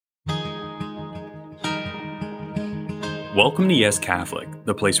Welcome to Yes Catholic,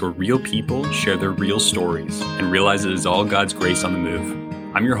 the place where real people share their real stories and realize it is all God's grace on the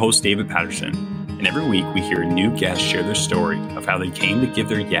move. I'm your host, David Patterson, and every week we hear a new guest share their story of how they came to give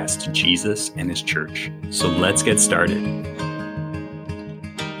their yes to Jesus and His church. So let's get started.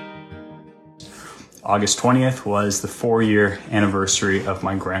 August 20th was the 4-year anniversary of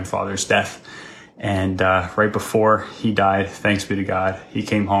my grandfather's death. And right before he died, thanks be to God, he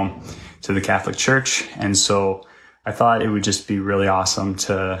came home to the Catholic Church. And so I thought it would just be really awesome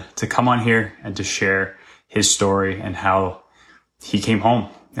to come on here and to share his story and how he came home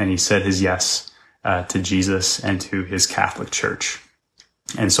and he said his yes to Jesus and to his Catholic Church.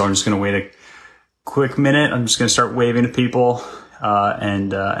 And so I'm just going to wait a quick minute. I'm just going to start waving to people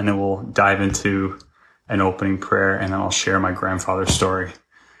and then we'll dive into an opening prayer, and then I'll share my grandfather's story.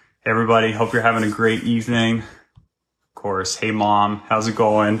 Hey everybody, hope you're having a great evening. Of course, hey mom, how's it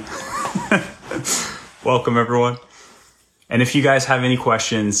going? Welcome everyone. And if you guys have any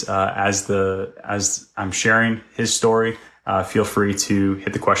questions as I'm sharing his story, feel free to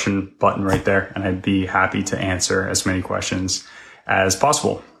hit the question button right there, and I'd be happy to answer as many questions as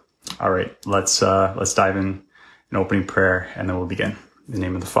possible. All right, let's dive in an opening prayer, and then we'll begin. In the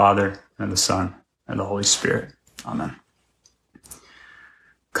name of the Father, and of the Son, and the Holy Spirit. Amen.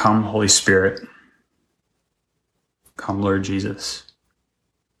 Come, Holy Spirit. Come, Lord Jesus.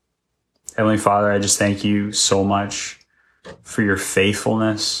 Heavenly Father, I just thank you so much for your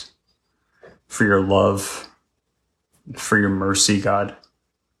faithfulness, for your love, for your mercy, God.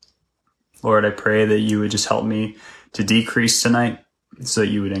 Lord, I pray that you would just help me to decrease tonight so that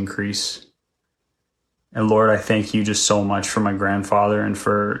you would increase. And Lord, I thank you just so much for my grandfather and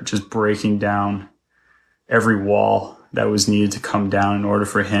for just breaking down every wall that was needed to come down in order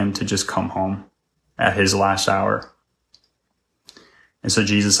for him to just come home at his last hour. And so,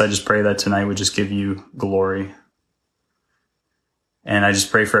 Jesus, I just pray that tonight would just give you glory. And I just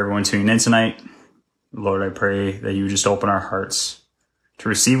pray for everyone tuning in tonight. Lord, I pray that you would just open our hearts to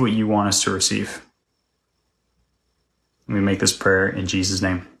receive what you want us to receive. And we make this prayer in Jesus'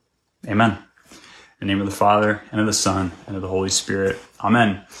 name. Amen. In the name of the Father, and of the Son, and of the Holy Spirit.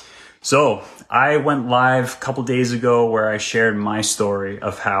 Amen. So I went live a couple days ago where I shared my story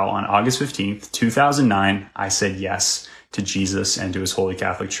of how on August 15th, 2009, I said yes to Jesus and to his Holy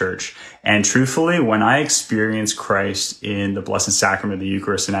Catholic Church. And truthfully, when I experienced Christ in the Blessed Sacrament of the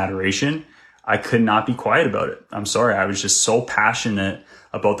Eucharist and Adoration, I could not be quiet about it. I'm sorry. I was just so passionate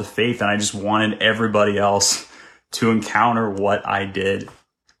about the faith, and I just wanted everybody else to encounter what I did.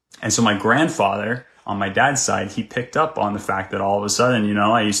 And so my grandfather, on my dad's side, he picked up on the fact that all of a sudden,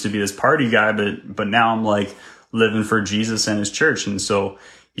 I used to be this party guy, but now I'm like living for Jesus and his church. And so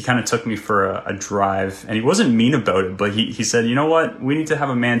he kind of took me for a drive, and he wasn't mean about it, but he said, you know what, we need to have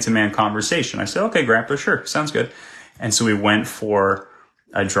a man-to-man conversation. I said, okay, Grandpa, sure, sounds good. And so we went for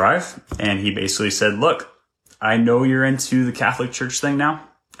a drive, and he basically said, look, I know you're into the Catholic Church thing now.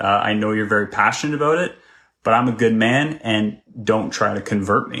 I know you're very passionate about it, but I'm a good man, and don't try to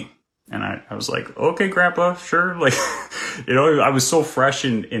convert me. And I was like, okay, Grandpa, sure. Like, I was so fresh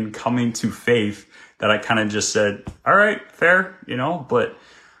in coming to faith that I kind of just said, all right, fair, but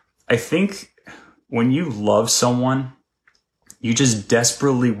I think when you love someone, you just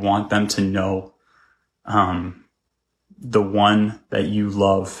desperately want them to know the one that you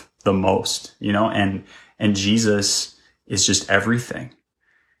love the most, and Jesus is just everything.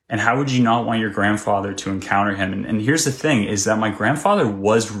 And how would you not want your grandfather to encounter him? And here's the thing, is that my grandfather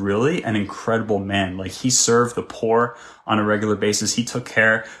was really an incredible man. Like, he served the poor on a regular basis. He took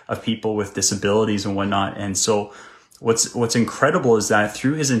care of people with disabilities and whatnot. And so what's incredible is that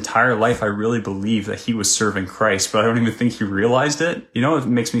through his entire life, I really believe that he was serving Christ, but I don't even think he realized it. It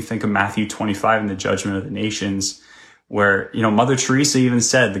makes me think of Matthew 25 and the judgment of the nations, where, Mother Teresa even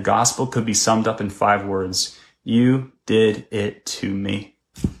said the gospel could be summed up in 5 words. You did it to me.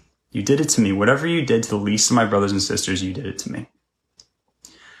 You did it to me. Whatever you did to the least of my brothers and sisters, you did it to me.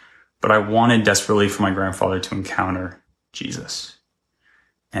 But I wanted desperately for my grandfather to encounter Jesus.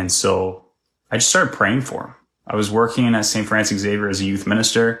 And so I just started praying for him. I was working at St. Francis Xavier as a youth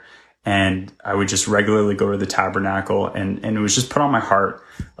minister, and I would just regularly go to the tabernacle, and it was just put on my heart,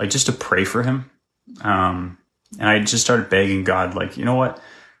 like, just to pray for him. And I just started begging God, like, you know what?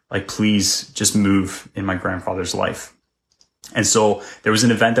 Like, please just move in my grandfather's life. And so there was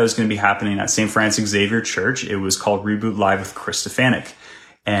an event that was going to be happening at St. Francis Xavier Church. It was called Reboot Live with Chris Stefanik.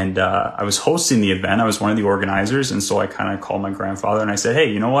 And I was hosting the event. I was one of the organizers. And so I kind of called my grandfather and I said,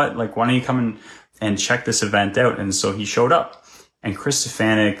 hey, you know what? Like, why don't you come and check this event out? And so he showed up. And Chris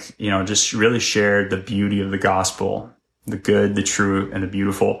Stefanik, just really shared the beauty of the gospel, the good, the true, and the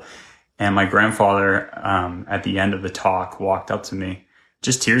beautiful. And my grandfather, at the end of the talk, walked up to me,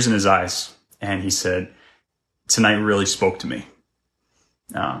 just tears in his eyes. And he said, tonight really spoke to me.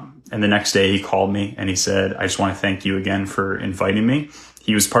 And the next day he called me and he said, I just want to thank you again for inviting me.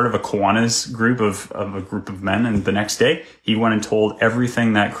 He was part of a Kiwanis group of a group of men. And the next day he went and told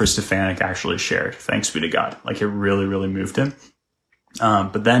everything that Chris Stefanik actually shared. Thanks be to God. Like, it really, really moved him.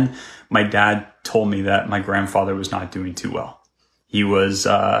 But then my dad told me that my grandfather was not doing too well. He was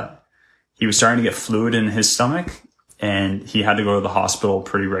starting to get fluid in his stomach, and he had to go to the hospital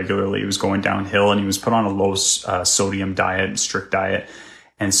pretty regularly. He was going downhill, and he was put on a low sodium diet, strict diet.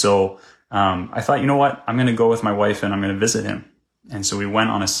 And so I thought, you know what? I'm going to go with my wife and I'm going to visit him. And so we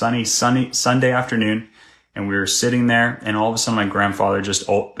went on a sunny Sunday afternoon, and we were sitting there, and all of a sudden my grandfather just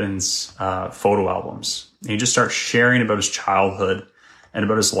opens photo albums. And he just starts sharing about his childhood and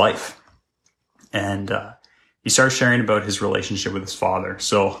about his life. And he starts sharing about his relationship with his father.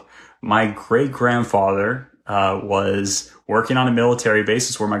 So my great-grandfather was working on a military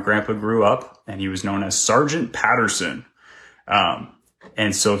basis where my grandpa grew up, and he was known as Sergeant Patterson.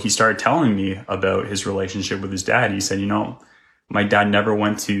 And so he started telling me about his relationship with his dad. He said, you know, my dad never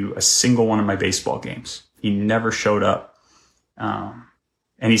went to a single one of my baseball games. He never showed up.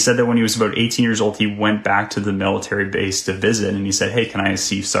 And he said that when he was about 18 years old, he went back to the military base to visit. And he said, hey, can I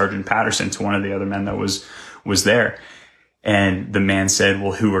see Sergeant Patterson, to one of the other men that was there? And the man said,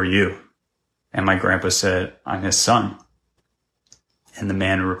 well, who are you? And my grandpa said, I'm his son. And the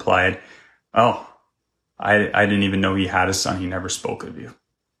man replied, oh, I didn't even know he had a son. He never spoke of you.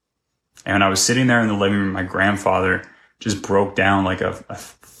 And when I was sitting there in the living room, my grandfather just broke down like a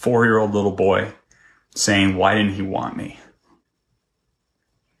 4-year-old little boy, saying, why didn't he want me?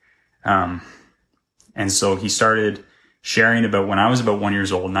 And so he started sharing about when I was about 1 year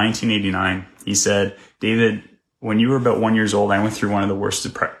old, 1989. He said, David, when you were about 1 year old, I went through one of the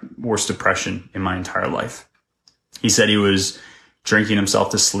worst depression in my entire life. He said he was drinking himself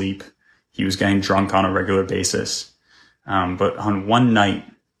to sleep. He was getting drunk on a regular basis. But on one night,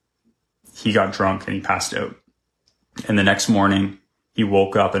 he got drunk and he passed out. And the next morning, he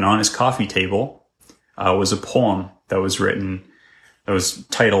woke up, and on his coffee table was a poem that was written, that was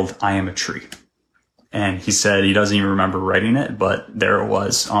titled, I Am a Tree. And he said he doesn't even remember writing it, but there it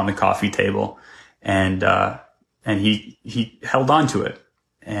was on the coffee table. And he held on to it,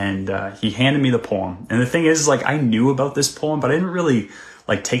 and he handed me the poem. And the thing is, like, I knew about this poem, but I didn't really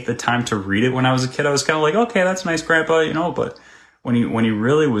like take the time to read it when I was a kid. I was kind of like, okay, that's nice, Grandpa, you know, but when he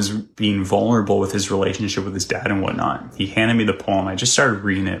really was being vulnerable with his relationship with his dad and whatnot, he handed me the poem. I just started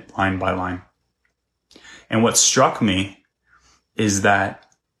reading it line by line. And what struck me is that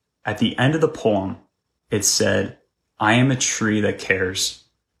at the end of the poem, it said, I am a tree that cares,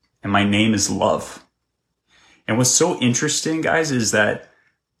 and my name is love. And what's so interesting, guys, is that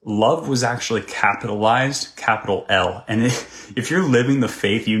love was actually capitalized, capital L. And if you're living the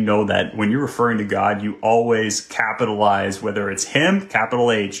faith, you know that when you're referring to God, you always capitalize, whether it's him,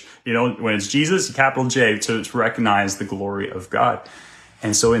 capital H, you know, when it's Jesus, capital J, to recognize the glory of God.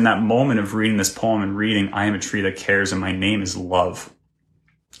 And so in that moment of reading this poem and reading, I am a tree that cares and my name is love.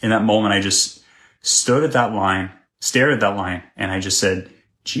 In that moment, I just stood at that line, stared at that line, and I just said,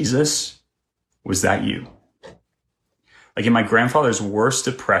 Jesus, was that you? Like in my grandfather's worst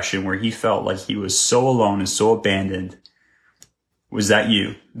depression, where he felt like he was so alone and so abandoned, was that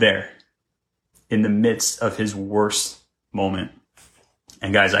you there in the midst of his worst moment?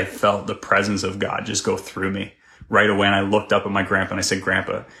 And guys, I felt the presence of God just go through me right away. And I looked up at my grandpa and I said,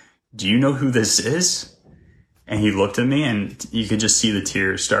 Grandpa, do you know who this is? And he looked at me, and you could just see the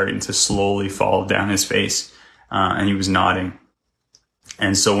tears starting to slowly fall down his face. And he was nodding.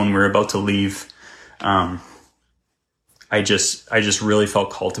 And so when we were about to leave, I just really felt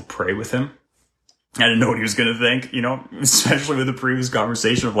called to pray with him. I didn't know what he was going to think, you know, especially with the previous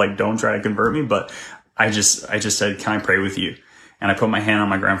conversation of like, don't try to convert me. But I just said, can I pray with you? And I put my hand on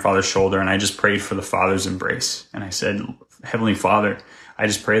my grandfather's shoulder, and I just prayed for the Father's embrace. And I said, Heavenly Father, I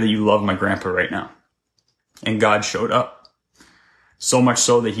just pray that you love my grandpa right now. And God showed up. So much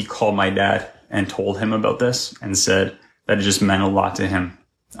so that he called my dad and told him about this and said that it just meant a lot to him,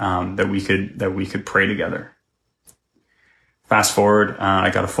 that we could pray together. Fast forward, I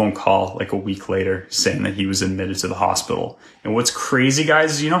got a phone call like a week later saying that he was admitted to the hospital. And what's crazy,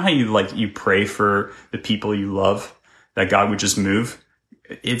 guys, is you know how you pray for the people you love, that God would just move?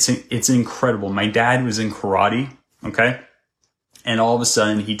 It's incredible. My dad was in karate, okay? And all of a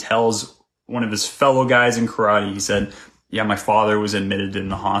sudden he tells one of his fellow guys in karate, he said, yeah, my father was admitted in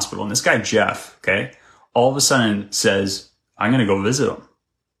the hospital. And this guy, Jeff, okay, all of a sudden says, I'm going to go visit him.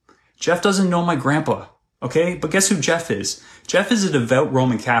 Jeff doesn't know my grandpa, okay? But guess who Jeff is? Jeff is a devout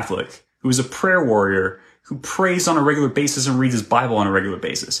Roman Catholic, who is a prayer warrior, who prays on a regular basis and reads his Bible on a regular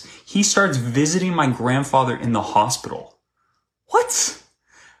basis. He starts visiting my grandfather in the hospital. What?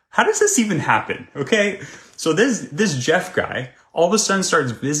 How does this even happen? Okay. So this Jeff guy all of a sudden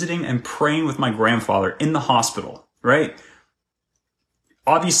starts visiting and praying with my grandfather in the hospital, right?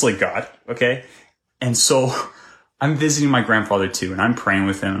 Obviously God. Okay. And so I'm visiting my grandfather too, and I'm praying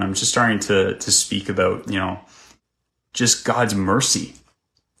with him, and I'm just starting to speak about, just God's mercy.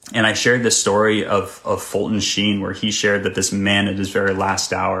 And I shared this story of Fulton Sheen, where he shared that this man at his very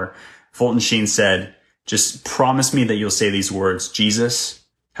last hour, Fulton Sheen said, just promise me that you'll say these words: Jesus,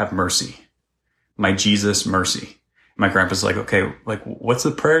 have mercy. My Jesus, mercy. My grandpa's like, okay, like, what's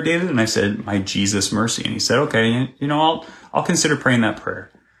the prayer, David? And I said, my Jesus, mercy. And he said, okay, I'll consider praying that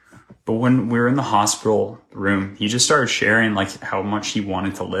prayer. But when we were in the hospital room, he just started sharing like how much he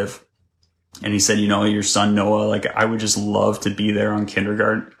wanted to live. And he said, your son Noah, like, I would just love to be there on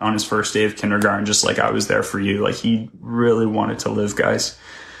his first day of kindergarten, just like I was there for you. Like, he really wanted to live, guys.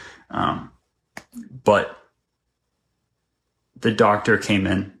 But the doctor came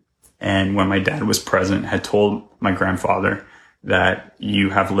in, and when my dad was present, had told my grandfather that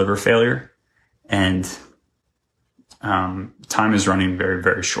you have liver failure and time is running very,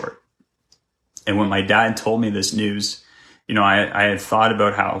 very short. And when my dad told me this news, I had thought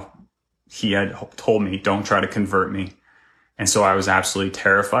about how he had told me, don't try to convert me. And so I was absolutely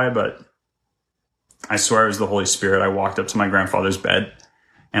terrified, but I swear it was the Holy Spirit. I walked up to my grandfather's bed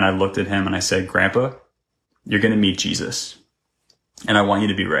and I looked at him and I said, Grandpa, you're going to meet Jesus, and I want you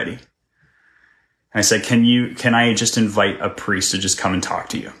to be ready. And I said, can I just invite a priest to just come and talk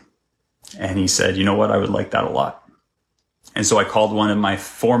to you? And he said, you know what? I would like that a lot. And so I called one of my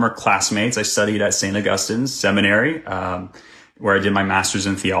former classmates. I studied at St. Augustine's Seminary, where I did my master's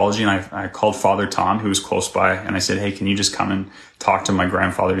in theology. And I called Father Tom, who was close by. And I said, hey, can you just come and talk to my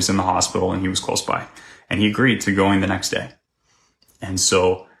grandfather? He's in the hospital and he was close by. And he agreed to going the next day. And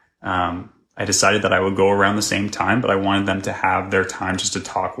so I decided that I would go around the same time, but I wanted them to have their time just to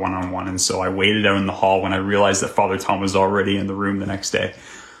talk one-on-one. And so I waited out in the hall when I realized that Father Tom was already in the room the next day.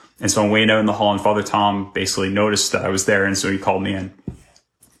 And so I'm waiting out in the hall, and Father Tom basically noticed that I was there, and so he called me in.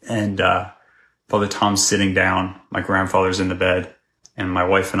 And Father Tom's sitting down, my grandfather's in the bed, and my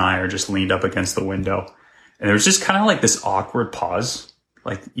wife and I are just leaned up against the window. And there was just kind of like this awkward pause,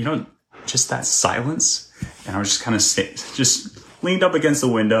 like, just that silence. And I was just kind of just leaned up against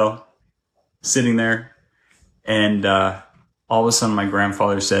the window, sitting there. And all of a sudden my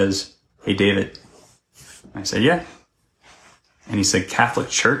grandfather says, hey, David. I said, yeah. And he said, Catholic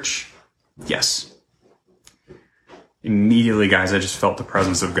Church? Yes. Immediately, guys, I just felt the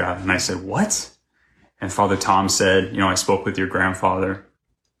presence of God. And I said, what? And Father Tom said, I spoke with your grandfather.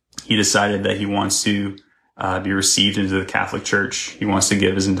 He decided that he wants to be received into the Catholic Church. He wants to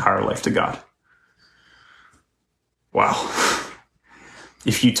give his entire life to God. Wow.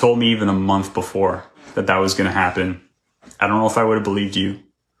 If you told me even a month before that was going to happen, I don't know if I would have believed you.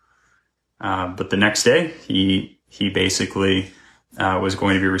 But the next day, he basically was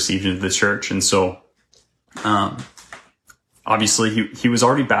going to be received into the church. And so obviously he was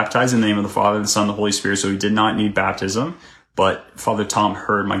already baptized in the name of the Father, the Son, the Holy Spirit, so he did not need baptism. But Father Tom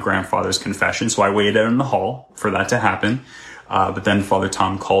heard my grandfather's confession, so I waited out in the hall for that to happen. But then Father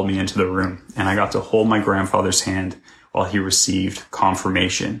Tom called me into the room, and I got to hold my grandfather's hand while he received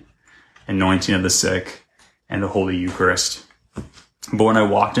confirmation, anointing of the sick, and the Holy Eucharist. But when I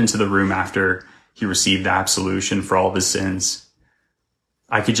walked into the room after he received absolution for all of his sins,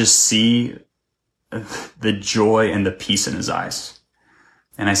 I could just see the joy and the peace in his eyes.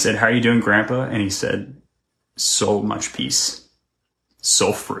 And I said, how are you doing, Grandpa? And he said, so much peace,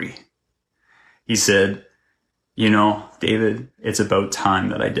 so free. He said, David, it's about time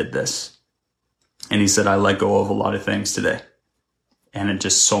that I did this. And he said, I let go of a lot of things today, and it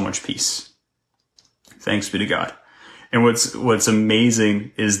just so much peace. Thanks be to God. And what's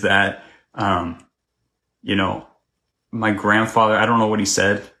amazing is that, my grandfather, I don't know what he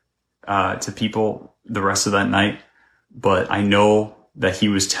said to people the rest of that night, but I know that he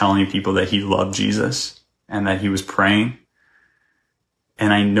was telling people that he loved Jesus and that he was praying.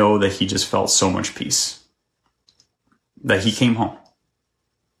 And I know that he just felt so much peace, that he came home,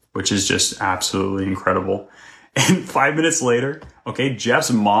 which is just absolutely incredible. And 5 minutes later,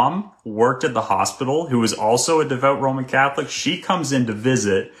 Jeff's mom worked at the hospital, who was also a devout Roman Catholic. She comes in to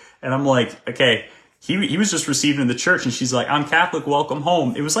visit, and I'm like, okay, he was just received in the church, and she's like, I'm Catholic, welcome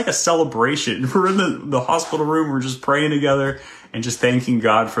home. It was like a celebration. We're in the hospital room, we're just praying together and just thanking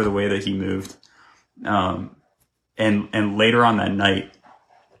God for the way that he moved. And later on that night,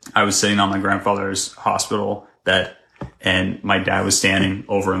 I was sitting on my grandfather's hospital bed, And my dad was standing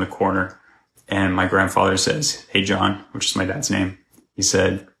over in the corner, and my grandfather says, "Hey, John," which is my dad's name. He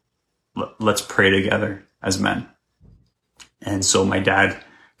said, "Let's pray together as men." And so my dad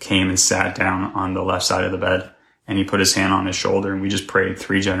came and sat down on the left side of the bed, and he put his hand on his shoulder, and we just prayed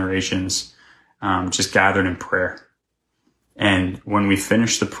 3 generations, just gathered in prayer. And when we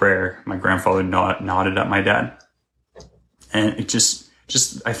finished the prayer, my grandfather nodded at my dad. And it just,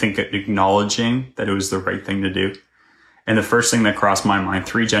 I think, acknowledging that it was the right thing to do. And the first thing that crossed my mind,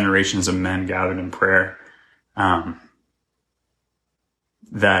 3 generations of men gathered in prayer,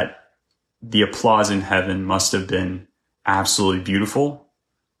 that the applause in heaven must have been absolutely beautiful,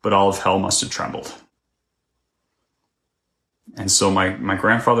 but all of hell must have trembled. And so my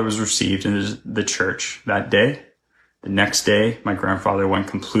grandfather was received into the church that day. The next day, my grandfather went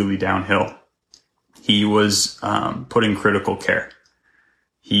completely downhill. He was put in critical care.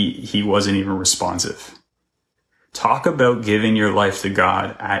 He wasn't even responsive. Talk about giving your life to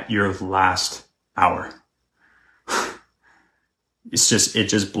God at your last hour. It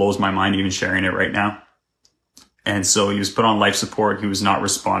just blows my mind even sharing it right now. And so he was put on life support. He was not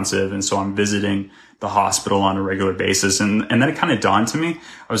responsive. And so I'm visiting the hospital on a regular basis. And then it kind of dawned to me.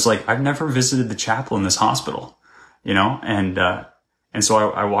 I was like, I've never visited the chapel in this hospital, you know? And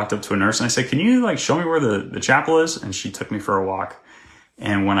so I walked up to a nurse and I said, "Can you like show me where the chapel is?" And she took me for a walk.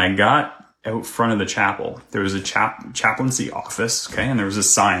 And when I got out front of the chapel, there was a chaplaincy office. Okay. And there was a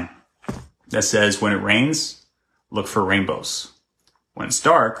sign that says, "When it rains, look for rainbows. When it's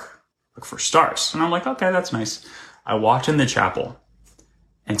dark, look for stars." And I'm like, okay, that's nice. I walked in the chapel,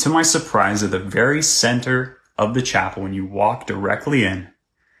 and to my surprise, at the very center of the chapel, when you walk directly in,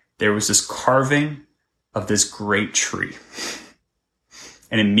 there was this carving of this great tree.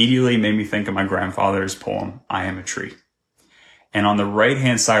 And immediately made me think of my grandfather's poem, "I Am a Tree." And on the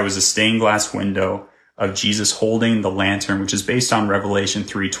right-hand side was a stained glass window of Jesus holding the lantern, which is based on Revelation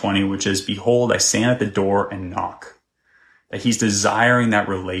 3:20, which is, "Behold, I stand at the door and knock." That he's desiring that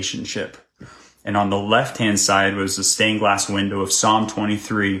relationship. And on the left-hand side was a stained glass window of Psalm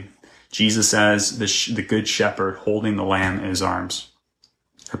 23, Jesus as the good shepherd holding the lamb in his arms.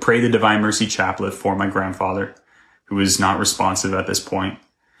 I prayed the Divine Mercy Chaplet for my grandfather, who was not responsive at this point.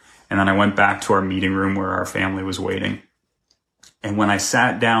 And then I went back to our meeting room where our family was waiting. And when I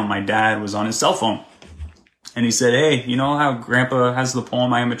sat down, my dad was on his cell phone. And he said, "Hey, you know how Grandpa has the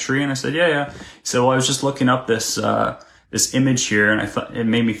poem, 'I Am a Tree'?" And I said, yeah. He said, "Well, I was just looking up this image here, and I thought it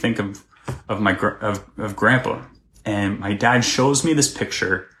made me think of Grandpa." And my dad shows me this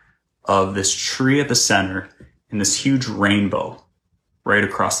picture of this tree at the center and this huge rainbow right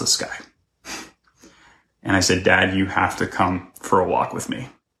across the sky. And I said, "Dad, you have to come for a walk with me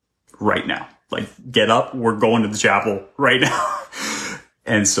right now. Like, get up. We're going to the chapel right now."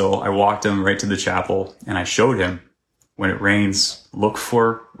 And so I walked him right to the chapel, and I showed him, "When it rains, look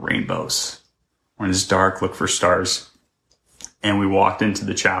for rainbows. When it's dark, look for stars." And we walked into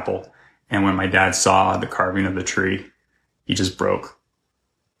the chapel, and when my dad saw the carving of the tree, he just broke.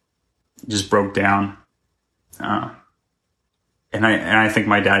 He just broke down. And I think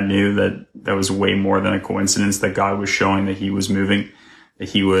my dad knew that that was way more than a coincidence, that God was showing that he was moving, that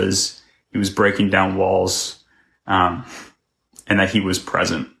he was breaking down walls, and that he was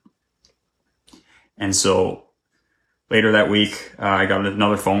present. And so later that week, I got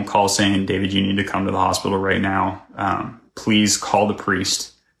another phone call saying, "David, you need to come to the hospital right now. Please call the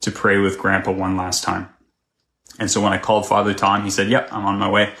priest to pray with Grandpa one last time." And so when I called Father Tom, he said, "Yep, I'm on my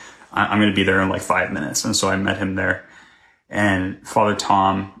way. I'm going to be there in like 5 minutes." And so I met him there. And Father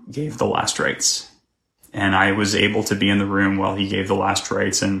Tom gave the last rites. And I was able to be in the room while he gave the last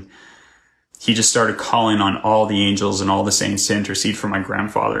rites. And he just started calling on all the angels and all the saints to intercede for my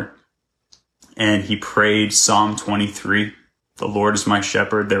grandfather. And he prayed Psalm 23, "The Lord is my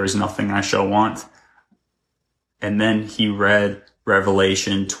shepherd, there is nothing I shall want." And then he read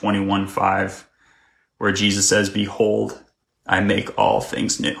Revelation 21:5, where Jesus says, "Behold, I make all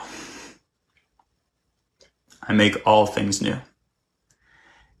things new." I make all things new.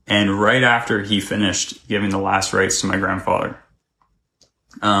 And right after he finished giving the last rites to my grandfather,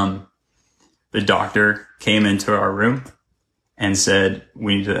 the doctor came into our room and said,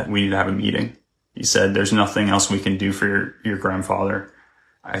 we need to have a meeting. He said, "There's nothing else we can do for your grandfather.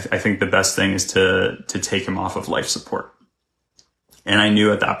 I think the best thing is to take him off of life support." And I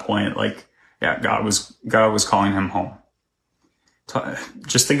knew at that point, like, yeah, God was calling him home.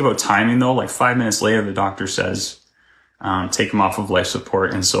 Just think about timing though. Like 5 minutes later, the doctor says, take him off of life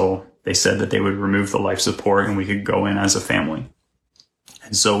support. And so they said that they would remove the life support and we could go in as a family.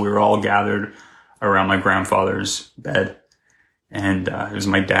 And so we were all gathered around my grandfather's bed, and it was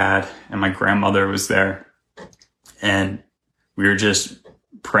my dad and my grandmother was there. And we were just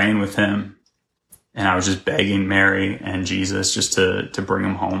praying with him, and I was just begging Mary and Jesus just to bring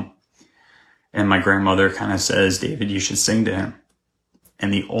him home. And my grandmother kind of says, David, you should sing to him.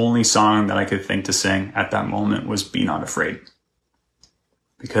 And the only song that I could think to sing at that moment was Be Not Afraid.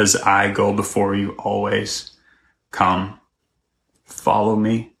 Because I go before you always. Come, follow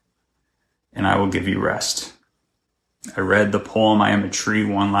me, and I will give you rest. I read the poem, I Am a Tree,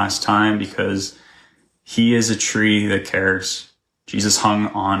 one last time because he is a tree that cares. Jesus hung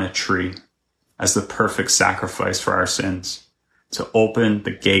on a tree as the perfect sacrifice for our sins to open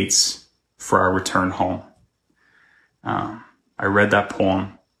the gates for our return home. I read that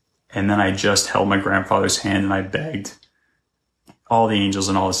poem, and then I just held my grandfather's hand and I begged all the angels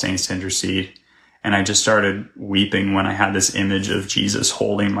and all the saints to intercede. And I just started weeping when I had this image of Jesus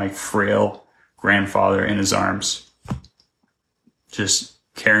holding my frail grandfather in his arms, just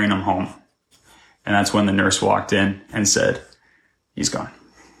carrying him home. And that's when the nurse walked in and said, he's gone.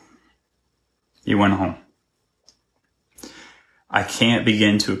 He went home. I can't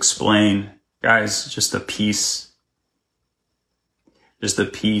begin to explain, guys, just the peace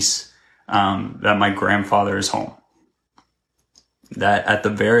that my grandfather is home. That at the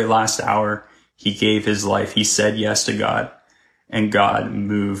very last hour, he gave his life. He said yes to God, and God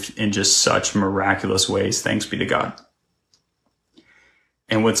moved in just such miraculous ways. Thanks be to God.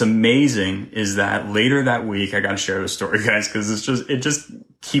 And what's amazing is that later that week, I got to share the story, guys, because it just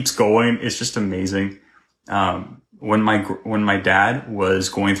keeps going. It's just amazing. When my dad was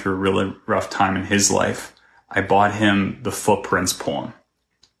going through a really rough time in his life, I bought him the Footprints poem.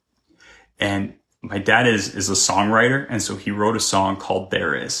 And my dad is a songwriter, and so he wrote a song called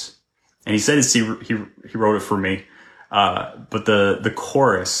There Is. And he said he wrote it for me. But the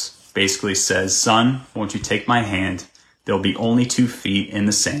chorus basically says, son, won't you take my hand? There'll be only 2 feet in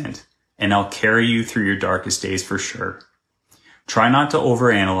the sand, and I'll carry you through your darkest days for sure. Try not to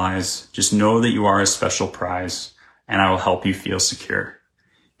overanalyze. Just know that you are a special prize, and I will help you feel secure.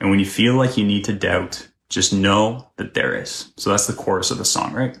 And when you feel like you need to doubt, just know that there is. So that's the chorus of the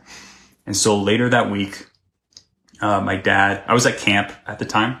song, right? And so later that week, I was at camp at the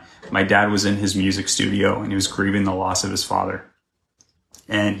time. My dad was in his music studio, and he was grieving the loss of his father.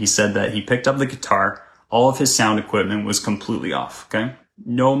 And he said that he picked up the guitar. All of his sound equipment was completely off, okay?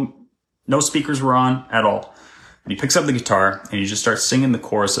 No speakers were on at all. And he picks up the guitar, and he just starts singing the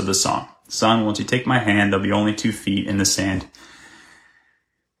chorus of the song. Son, won't you take my hand? There'll be only 2 feet in the sand.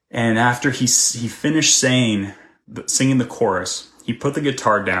 And after he finished singing the chorus, he put the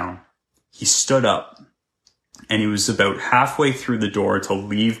guitar down. He stood up, and he was about halfway through the door to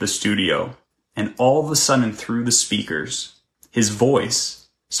leave the studio. And all of a sudden, through the speakers, his voice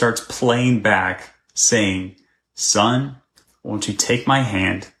starts playing back, saying, son, won't you take my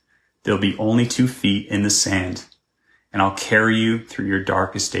hand? There'll be only 2 feet in the sand, and I'll carry you through your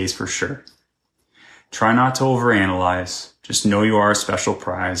darkest days for sure. Try not to overanalyze. Just know you are a special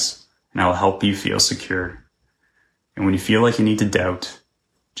prize, and I will help you feel secure. And when you feel like you need to doubt,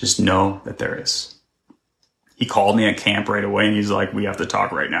 just know that there is. He called me at camp right away, and he's like, we have to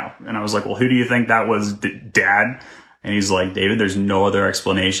talk right now. And I was like, well, who do you think that was, Dad? And he's like, David, there's no other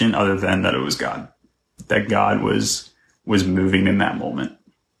explanation other than that it was God. That God was moving in that moment.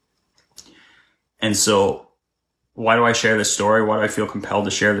 And so why do I share this story? Why do I feel compelled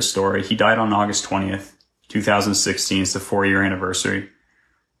to share this story? He died on August 20th, 2016. It's the 4-year anniversary.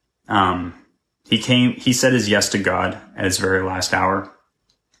 He said his yes to God at his very last hour,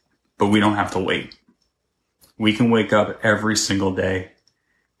 but we don't have to wait. We can wake up every single day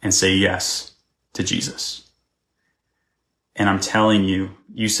and say yes to Jesus. And I'm telling you,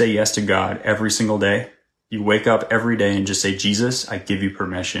 you say yes to God every single day. You wake up every day and just say, Jesus, I give you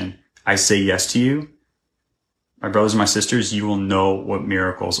permission. I say yes to you. My brothers and my sisters, you will know what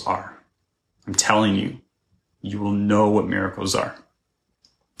miracles are. I'm telling you, you will know what miracles are.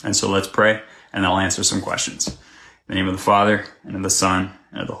 And so let's pray, and I'll answer some questions. In the name of the Father, and of the Son,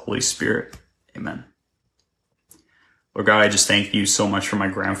 and of the Holy Spirit. Amen. Lord God, I just thank you so much for my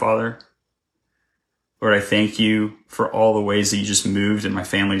grandfather. Lord, I thank you for all the ways that you just moved in my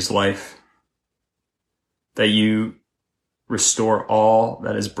family's life, that you restore all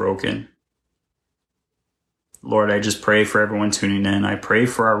that is broken. Lord, I just pray for everyone tuning in. I pray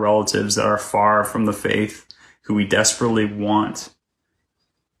for our relatives that are far from the faith, who we desperately want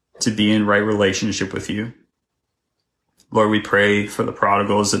to be in right relationship with you. Lord, we pray for the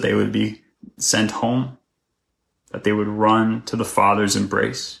prodigals that they would be sent home, that they would run to the Father's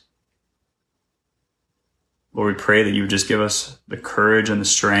embrace. Lord, we pray that you would just give us the courage and the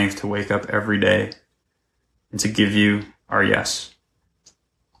strength to wake up every day and to give you our yes.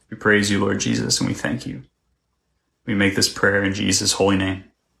 We praise you, Lord Jesus, and we thank you. We make this prayer in Jesus' holy name.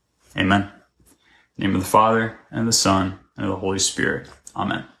 Amen. In the name of the Father, and of the Son, and of the Holy Spirit.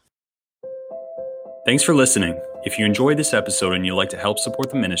 Amen. Thanks for listening. If you enjoyed this episode and you'd like to help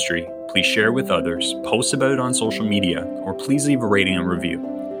support the ministry, please share it with others, post about it on social media, or please leave a rating and review.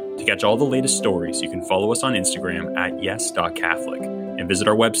 To catch all the latest stories, you can follow us on Instagram at yes.catholic and visit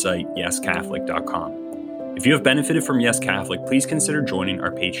our website, yescatholic.com. If you have benefited from Yes Catholic, please consider joining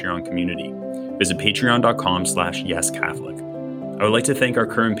our Patreon community. Visit patreon.com/yescatholic. I would like to thank our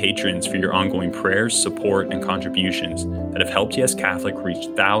current patrons for your ongoing prayers, support, and contributions that have helped Yes Catholic reach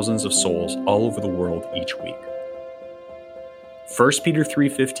thousands of souls all over the world each week. 1 Peter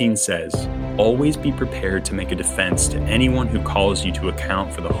 3:15 says, "Always be prepared to make a defense to anyone who calls you to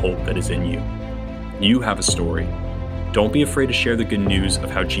account for the hope that is in you." You have a story. Don't be afraid to share the good news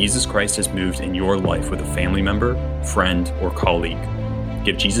of how Jesus Christ has moved in your life with a family member, friend, or colleague.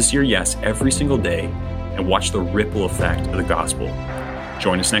 Give Jesus your yes every single day and watch the ripple effect of the gospel.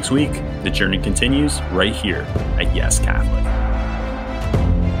 Join us next week. The journey continues right here at Yes Catholic.